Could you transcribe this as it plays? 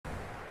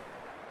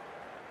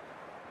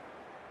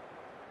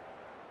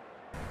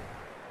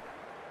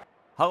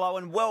Hello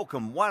and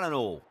welcome, one and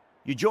all.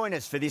 You join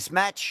us for this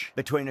match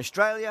between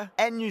Australia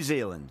and New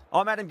Zealand.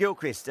 I'm Adam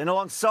Gilchrist, and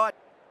alongside...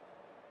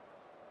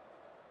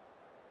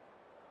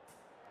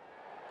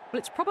 Well,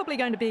 it's probably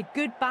going to be a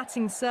good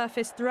batting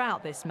surface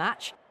throughout this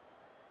match.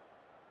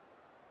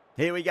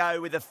 Here we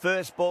go with the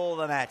first ball of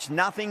the match.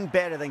 Nothing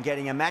better than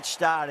getting a match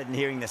started and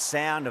hearing the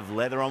sound of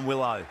leather on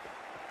willow.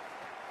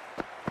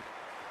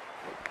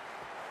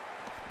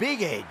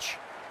 Big edge.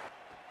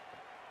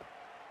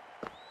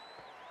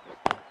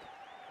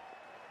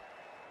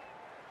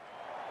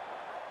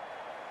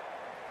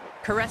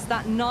 Caressed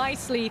that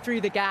nicely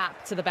through the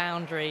gap to the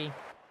boundary.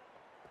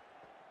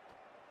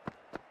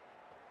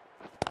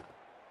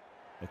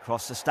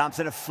 Across the stumps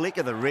and a flick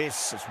of the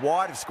wrist. It's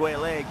wide of square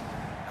leg.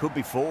 Could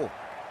be four.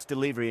 It's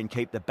delivery and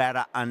keep the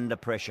batter under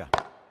pressure.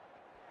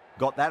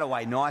 Got that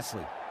away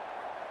nicely.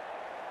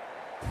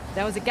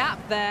 There was a gap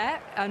there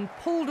and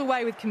pulled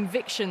away with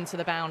conviction to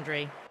the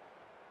boundary.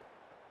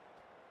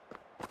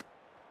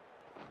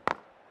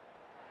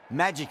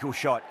 Magical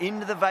shot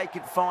into the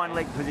vacant fine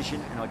leg position,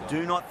 and I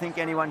do not think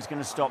anyone's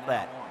going to stop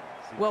that.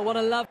 Well, what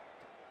a love.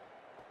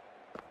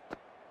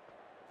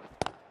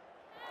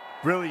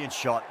 Brilliant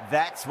shot.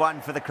 That's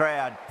one for the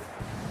crowd.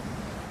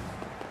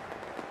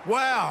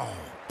 Wow,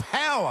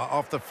 power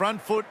off the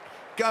front foot,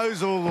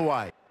 goes all the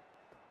way.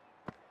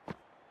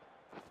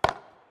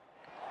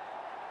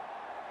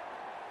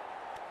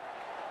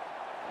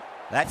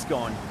 That's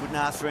gone. Couldn't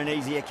ask for an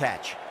easier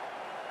catch.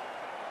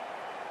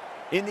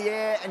 In the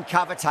air and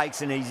cover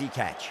takes an easy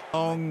catch.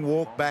 Long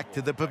walk back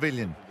to the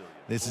pavilion.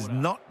 This has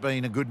not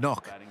been a good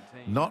knock.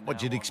 Not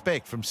what you'd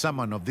expect from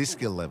someone of this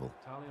skill level.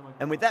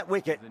 And with that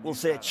wicket, we'll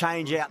see a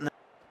change out in the...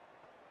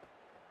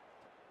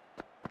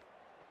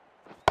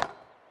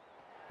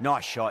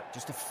 Nice shot,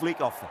 just a flick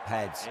off the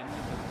pads.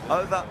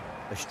 Over,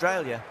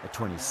 Australia at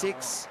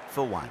 26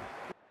 for 1.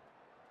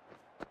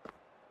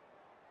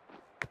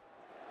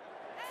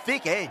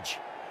 Thick edge.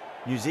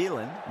 New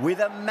Zealand with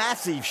a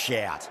massive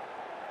shout.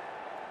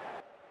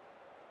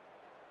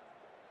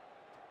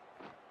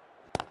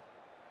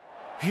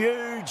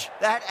 Huge.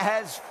 That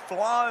has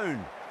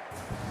flown.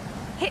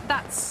 Hit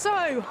that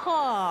so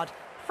hard.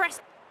 Press.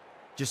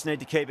 Just need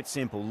to keep it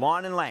simple.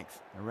 Line and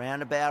length.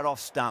 Around about off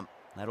stump.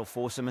 That'll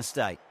force a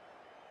mistake.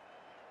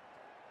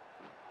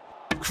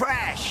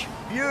 Crash.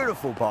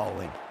 Beautiful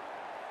bowling.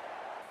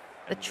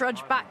 The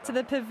trudge back to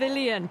the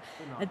pavilion.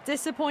 A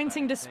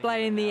disappointing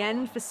display in the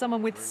end for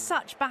someone with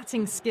such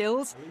batting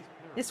skills.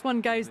 This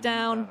one goes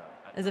down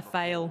as a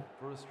fail.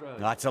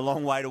 That's a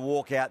long way to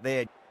walk out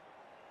there.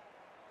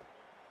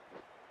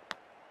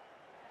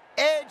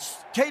 Edge.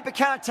 Keeper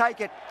can't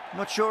take it.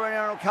 Not sure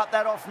anyone will cut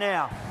that off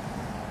now.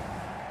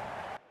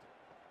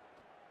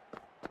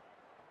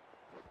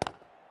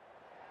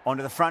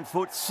 Onto the front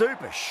foot.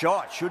 Super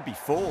shot. Should be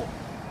 4.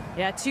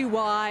 Yeah, too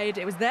wide.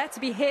 It was there to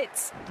be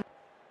hit.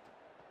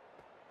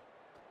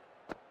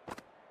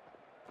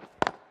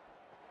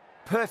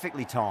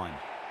 Perfectly timed.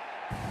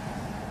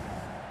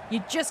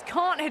 You just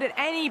can't hit it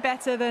any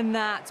better than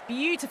that.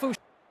 Beautiful.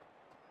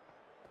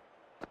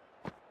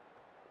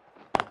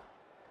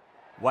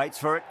 Waits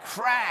for it.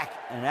 Crack.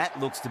 And that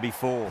looks to be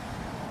 4.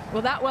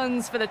 Well, that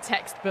one's for the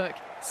textbook.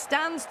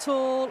 Stands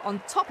tall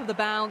on top of the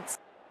bounce.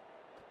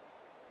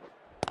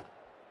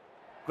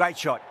 Great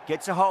shot.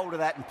 Gets a hold of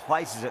that and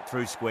places it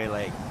through square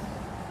leg.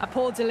 A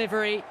poor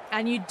delivery,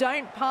 and you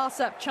don't pass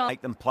up chance.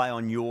 Make them play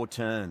on your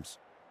terms.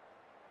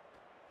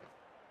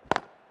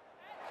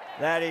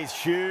 That is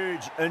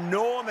huge,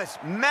 enormous,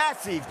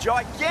 massive,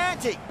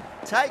 gigantic.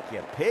 Take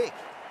your pick.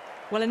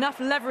 Well, enough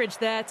leverage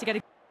there to get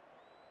a...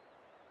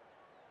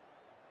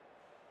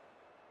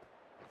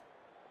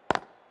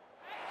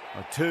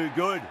 Oh, too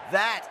good.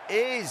 That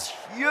is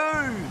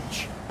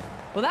huge.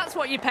 Well, that's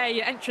what you pay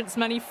your entrance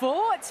money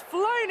for. It's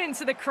flown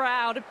into the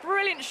crowd. A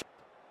brilliant shot.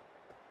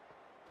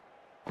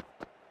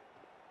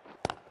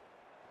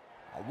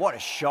 Oh, what a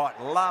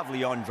shot.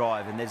 Lovely on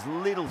drive, and there's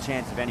little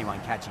chance of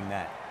anyone catching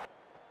that.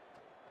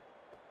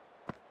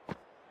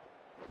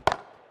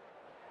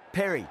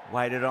 Perry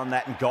waited on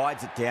that and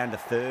guides it down to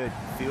third.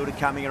 Fielder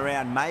coming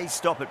around, may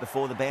stop it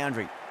before the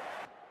boundary.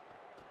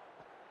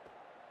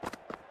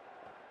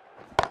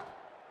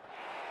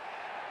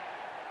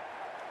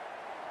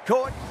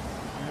 Caught.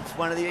 It's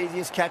one of the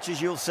easiest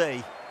catches you'll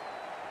see.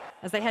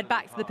 As they head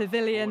back to the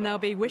pavilion, they'll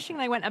be wishing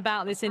they went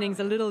about this innings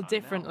a little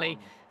differently.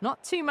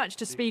 Not too much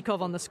to speak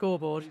of on the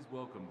scoreboard.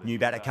 New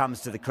batter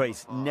comes to the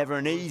crease. Never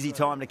an easy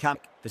time to come.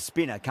 The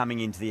spinner coming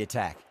into the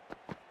attack.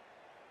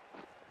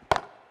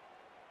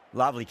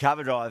 Lovely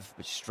cover drive,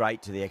 but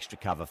straight to the extra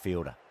cover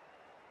fielder.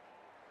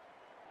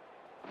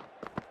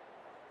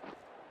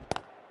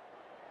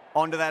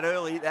 Onto that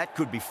early, that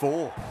could be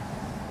 4.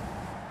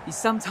 You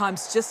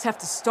sometimes just have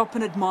to stop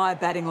and admire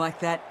batting like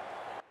that.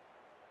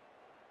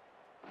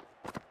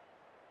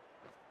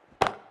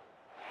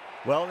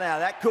 Well, now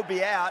that could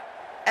be out.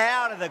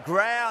 Out of the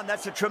ground.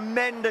 That's a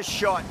tremendous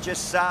shot.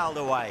 Just sailed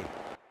away.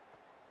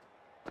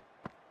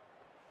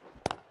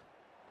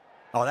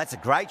 Oh, that's a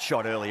great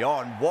shot early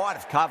on. Wide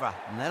of cover.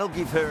 And that'll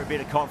give her a bit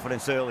of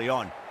confidence early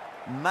on.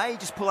 May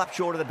just pull up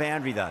short of the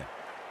boundary, though.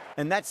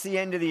 And that's the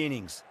end of the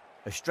innings.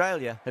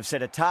 Australia have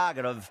set a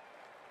target of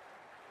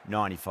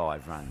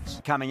 95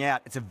 runs. Coming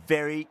out, it's a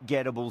very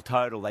gettable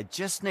total. They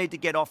just need to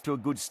get off to a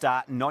good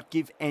start and not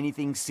give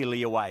anything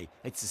silly away.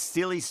 It's the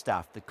silly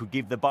stuff that could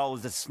give the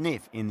bowlers a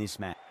sniff in this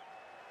match.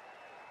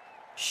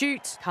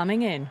 Shoot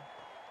coming in.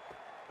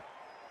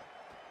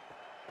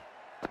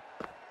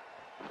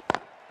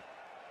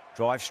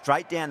 Drive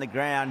straight down the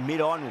ground.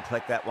 Mid-on will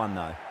collect that one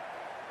though.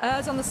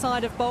 Errs on the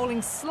side of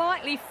bowling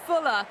slightly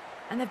fuller,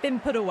 and they've been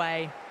put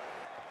away.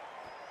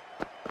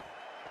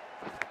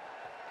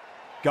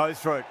 Goes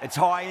through it. It's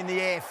high in the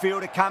air.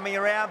 Fielder coming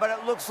around, but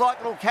it looks like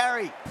it'll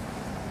carry.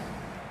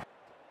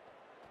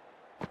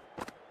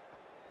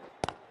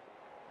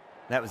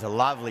 That was a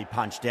lovely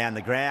punch down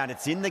the ground.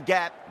 It's in the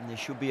gap, and there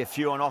should be a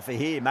few on offer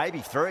here, maybe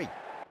 3.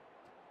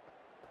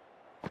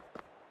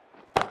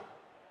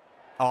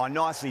 Oh,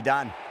 nicely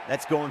done.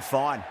 That's gone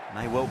fine.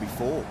 May well be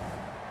 4.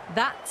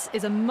 That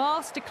is a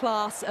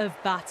masterclass of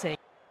batting.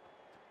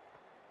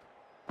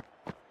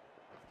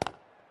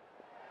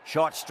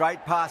 Shot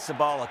straight past the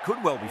bowler.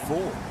 Could well be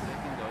 4.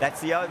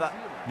 That's the over.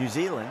 New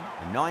Zealand,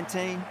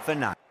 19 for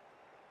none.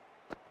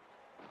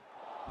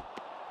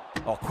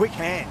 Oh, quick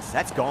hands.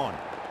 That's gone.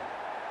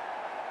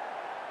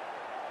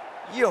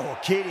 You're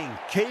kidding.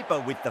 Keeper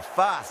with the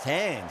fast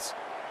hands.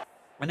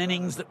 An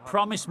innings that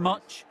promised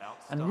much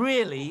and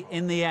really,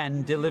 in the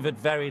end, delivered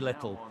very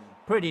little.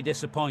 Pretty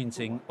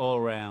disappointing all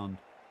round.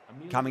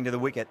 Coming to the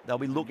wicket, they'll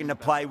be looking to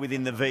play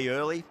within the V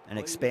early and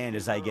expand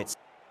as they get...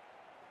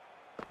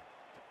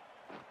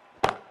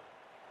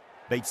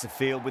 Beats the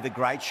field with a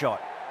great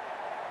shot.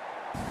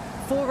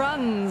 4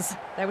 runs.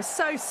 They were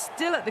so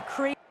still at the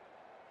crease.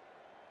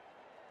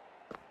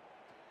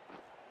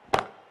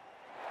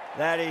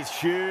 That is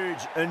huge,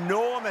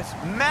 enormous,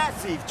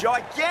 massive,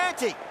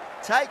 gigantic.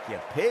 Take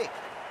your pick.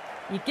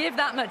 You give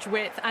that much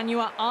width and you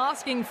are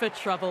asking for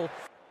trouble.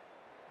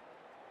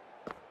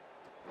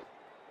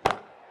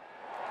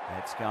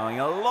 That's going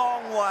a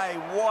long way.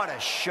 What a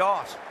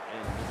shot.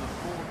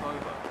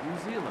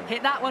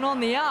 Hit that one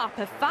on the up.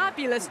 A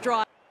fabulous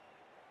drive.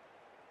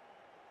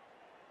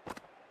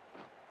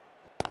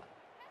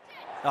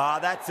 Oh,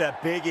 that's a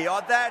biggie.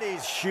 Oh, that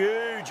is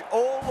huge.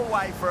 All the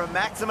way for a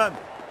maximum.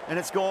 And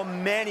it's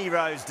gone many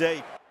rows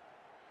deep.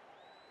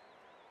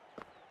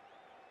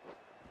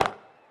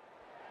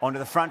 Onto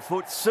the front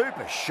foot.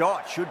 Super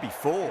shot. Should be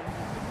 4.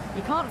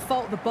 You can't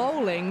fault the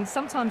bowling.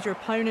 Sometimes your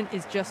opponent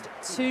is just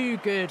too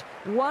good.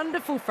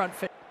 Wonderful front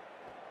foot.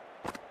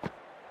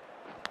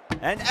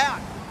 And out.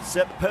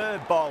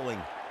 Superb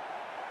bowling.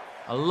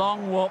 A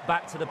long walk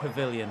back to the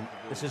pavilion.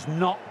 This has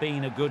not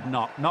been a good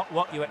knock. Not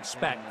what you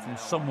expect from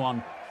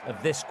someone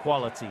of this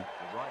quality.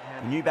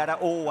 The new batter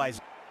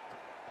always...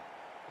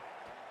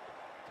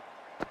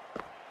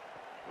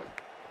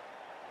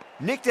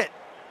 Nicked it.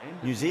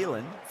 New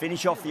Zealand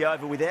finish off the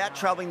over without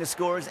troubling the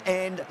scorers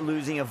and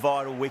losing a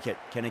vital wicket.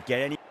 Can it get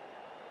any...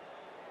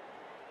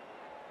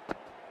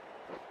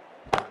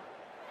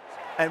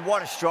 And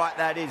what a strike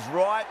that is,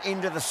 right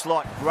into the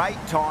slot. Great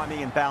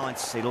timing and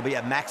balance. It'll be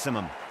a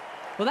maximum.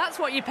 Well, that's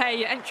what you pay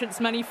your entrance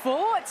money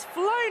for. It's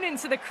flown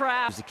into the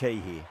crowd. There's the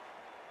key here.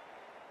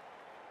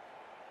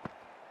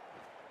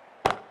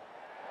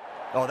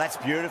 Oh, that's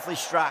beautifully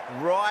struck.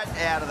 Right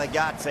out of the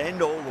guts,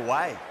 end all the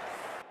way.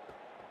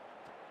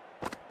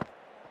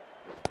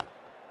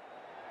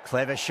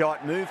 Clever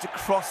shot, moved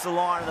across the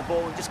line of the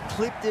ball and just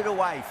clipped it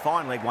away.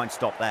 Fine leg won't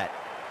stop that.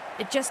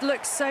 It just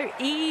looks so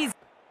easy.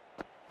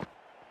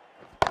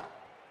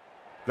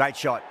 Great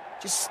shot.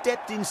 Just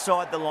stepped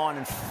inside the line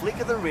and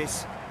flicker the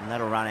wrist, and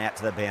that'll run out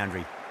to the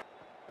boundary.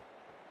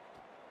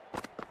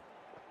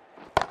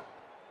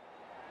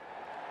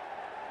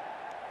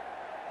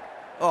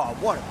 Oh,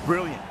 what a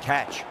brilliant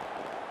catch.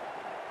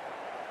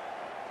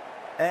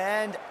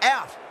 And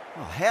out.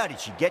 Oh, how did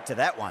she get to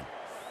that one?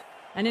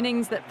 An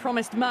innings that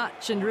promised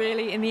much and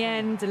really, in the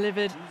end,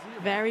 delivered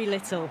very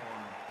little.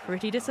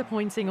 Pretty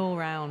disappointing all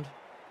round.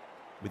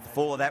 With the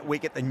fall of that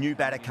wicket, the new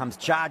batter comes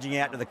charging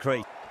out to the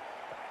crease.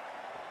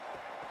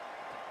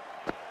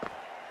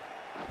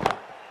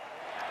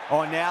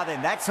 Oh, now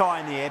then, that's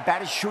high in the air.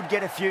 Batters should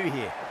get a few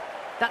here.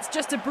 That's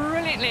just a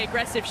brilliantly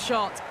aggressive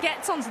shot.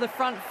 Gets onto the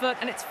front foot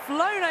and it's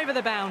flown over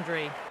the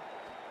boundary.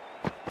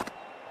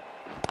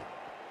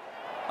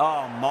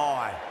 Oh,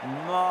 my.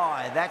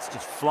 That's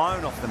just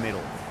flown off the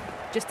middle.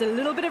 Just a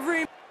little bit of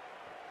room.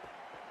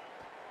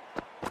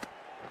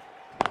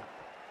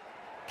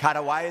 Cut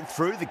away and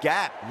through the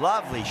gap.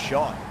 Lovely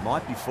shot.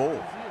 Might be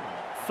 4.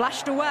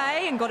 Flashed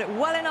away and got it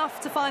well enough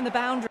to find the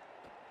boundary.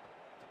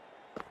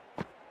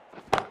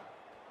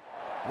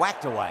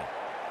 Whacked away.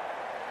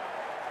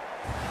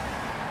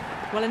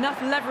 Well,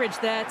 enough leverage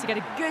there to get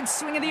a good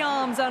swing of the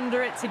arms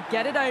under it to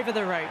get it over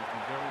the rope.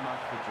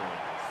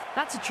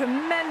 That's a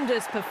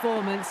tremendous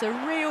performance, a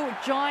real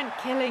giant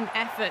killing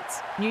effort.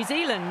 New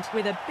Zealand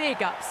with a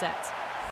big upset.